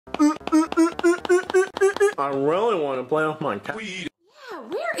I really want to play with my cat. Yeah,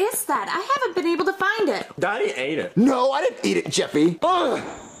 where is that? I haven't been able to find it. Daddy ate it. No, I didn't eat it, Jeffy. Ugh.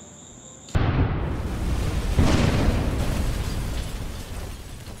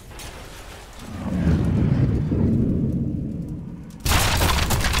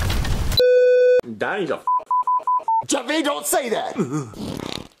 Daddy's a Jeffy, don't say that.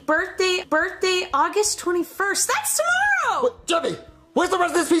 Birthday, August 21st. That's tomorrow! What, Jeffy, where's the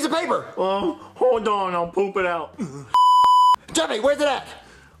rest of this piece of paper? Hold on, I'll poop it out. Jeffy, where's it at?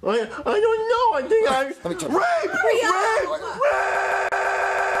 I don't know, I think I... Let me check. Rape!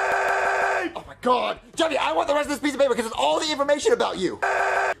 Oh my God. Jeffy, I want the rest of this piece of paper because it's all the information about you.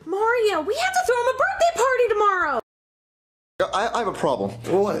 Mario, we have to throw him a birthday party tomorrow! I have a problem.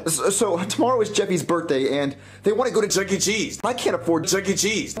 What? So tomorrow is Jeffy's birthday, and they want to go to Chuckie Cheese. I can't afford Chuckie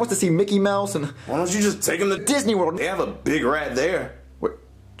Cheese. Wants to see Mickey Mouse and Why don't you just take him to Disney World? They have a big rat there. What?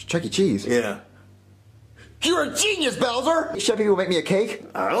 Chuckie Cheese? Yeah. You're a genius, Bowser! Jeffy will make me a cake.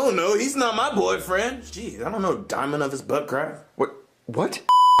 I don't know. He's not my boyfriend. Jeez, I don't know diamond of his butt crack. What?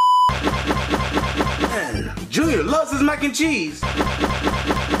 Man, Junior loves his mac and cheese.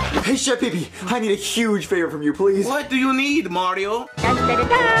 Hey, Chef Pee-Pee, I need a huge favor from you, please. What do you need, Mario?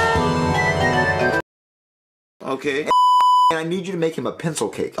 Okay. And I need you to make him a pencil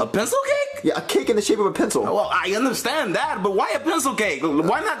cake. A pencil cake? Yeah, a cake in the shape of a pencil. Well, I understand that, but why a pencil cake?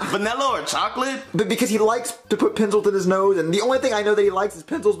 Why not vanilla or chocolate? But because he likes to put pencils in his nose, and the only thing I know that he likes is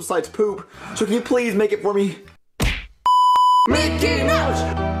pencils besides poop. So can you please make it for me? Mickey Mouse!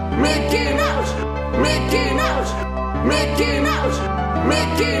 Mickey Mouse! Mickey Mouse! Mickey Mouse!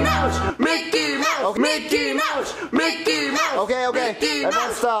 Mickey Mouse! Mickey Mouse! Okay. Mickey Mouse! Mickey Mouse! Okay. Mickey Everyone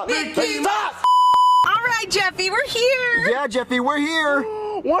Mouse. stop. Mickey Stop! All right, Jeffy, we're here! Yeah, Jeffy, we're here.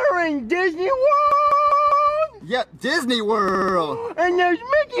 We're in Disney World! Yeah, Disney World. And there's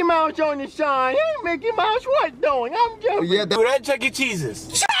Mickey Mouse on the side. Hey, Mickey Mouse, what doing? I'm joking. Yeah, Dude, that Chuckie Cheeses.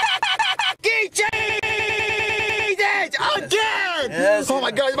 Chuckie Cheeses! Again! Yes. Oh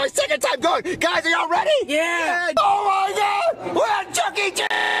my God, it's my second time going. Guys, are y'all ready? Yeah! Oh my God! We're at Chuckie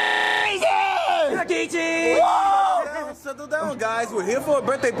Cheeses! Chuckie Cheese! Whoa! Settle down, guys. We're here for a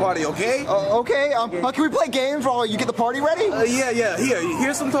birthday party, okay? Okay, can we play games while you get the party ready? Yeah.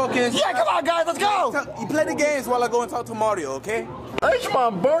 Here's some tokens. Yeah, come on, guys, let's go! You play the games while I go and talk to Mario, okay? It's my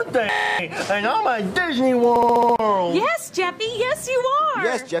birthday, and I'm at Disney World. Yes, Jeffy, yes you are!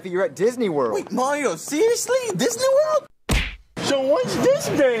 Yes, Jeffy, you're at Disney World. Wait, Mario, seriously? Disney World? So what's this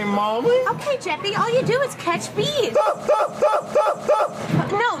game, Mommy? Okay, Jeffy, all you do is catch bees. No,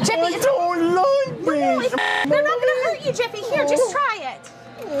 Jeffy, I don't like bees. they're not gonna hurt you, Jeffy. Here, just try it.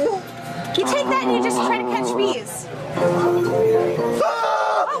 You take that and you just try to catch bees.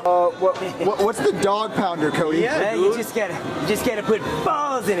 What's the dog pounder, Cody? Yeah, you just gotta put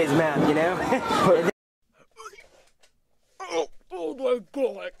balls in his mouth, you know? Oh my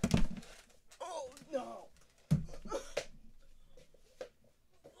God. Oh no.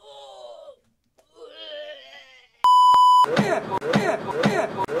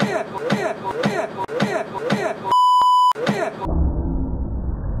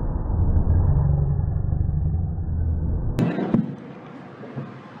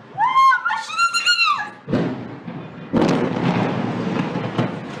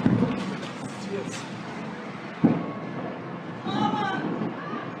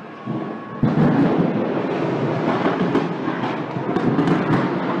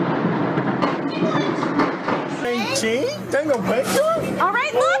 Take a picture? All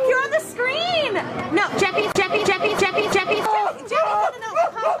right, look, you're on the screen. No, Jeffy. No. Jeffy,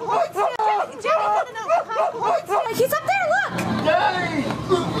 he's up there, look. Yay!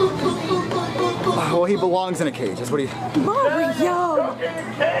 Well, he belongs in a cage. That's what he... Mario.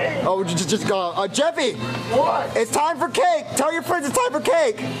 Oh, just go. Jeffy! What? It's time for cake! Tell your friends it's time for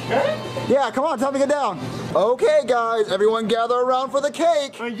cake! Cake? Yeah, come on, tell me to get down. Okay, guys, everyone gather around for the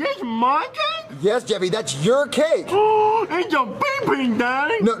cake. Is this my cake? Yes, Jeffy, that's your cake. Oh, it's a pee-pee,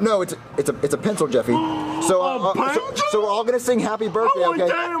 Daddy. No, it's a pencil, Jeffy. So, A pencil? so we're all gonna sing happy birthday, I want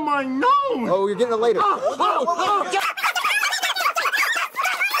okay? that in my nose. Oh, you're getting it later.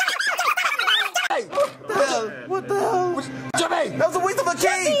 Hey! What the hell? Jeffy! That was a waste of a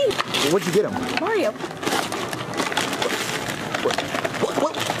cake! What'd you get him? Mario.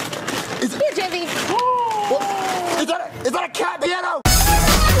 What? Is it? Here, Jeffy. What? Is that a cat piano?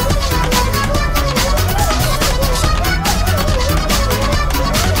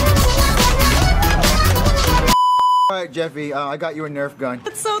 All right, Jeffy, I got you a Nerf gun.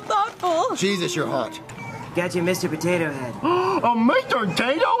 That's so thoughtful. Jesus, you're hot. Got you, Mr. Potato Head. A Mr.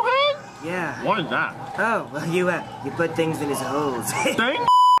 Potato Head? Yeah. What is that? Oh, well, you put things in his holes. Thing?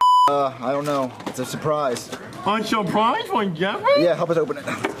 I don't know. It's a surprise. A surprise for Jeffy? Yeah, help us open it.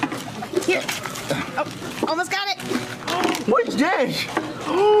 Here. Oh, almost got it. What's this?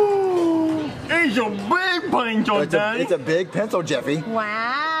 It's a big pencil, Daddy. It's a big pencil, Jeffy.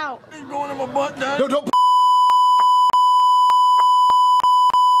 Wow. It's going in my butt, Daddy. No, don't.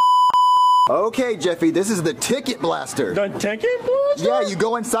 Okay, Jeffy, this is the ticket blaster. The ticket blaster? Yeah, you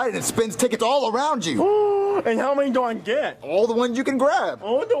go inside and it spins tickets all around you. And how many do I get? All the ones you can grab.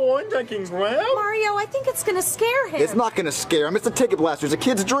 All the ones I can grab? Mario, I think it's gonna scare him. It's not gonna scare him. It's a ticket blaster. It's a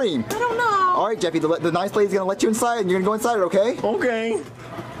kid's dream. I don't know. All right, Jeffy, the nice lady's gonna let you inside and you're gonna go inside it, okay? Okay.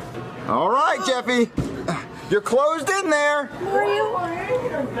 All right, Jeffy. You're closed in there. Mario,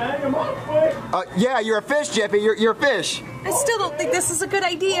 Yeah, you're a fish, Jeffy. You're a fish. I still don't think this is a good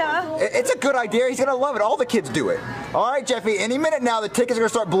idea. It's a good idea. He's gonna love it. All the kids do it. All right, Jeffy. Any minute now, the tickets are gonna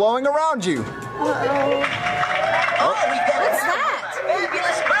start blowing around you. What's that?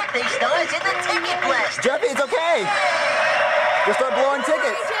 Fabulous birthday stars in the ticket blast. Jeffy, it's okay. Just start blowing Hey,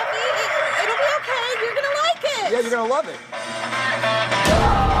 tickets. Jeffy, it'll be okay. You're gonna like it. Yeah, you're gonna love it.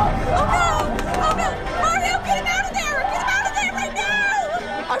 Oh no! Oh no! Mario, get him out of there! Get him out of there right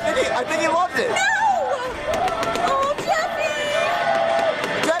now! I think he loved it. No! Oh, Jeffy!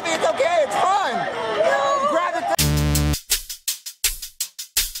 Jeffy, it's okay. It's fun. No! Grab it.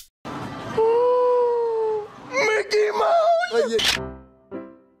 Mickey Mouse!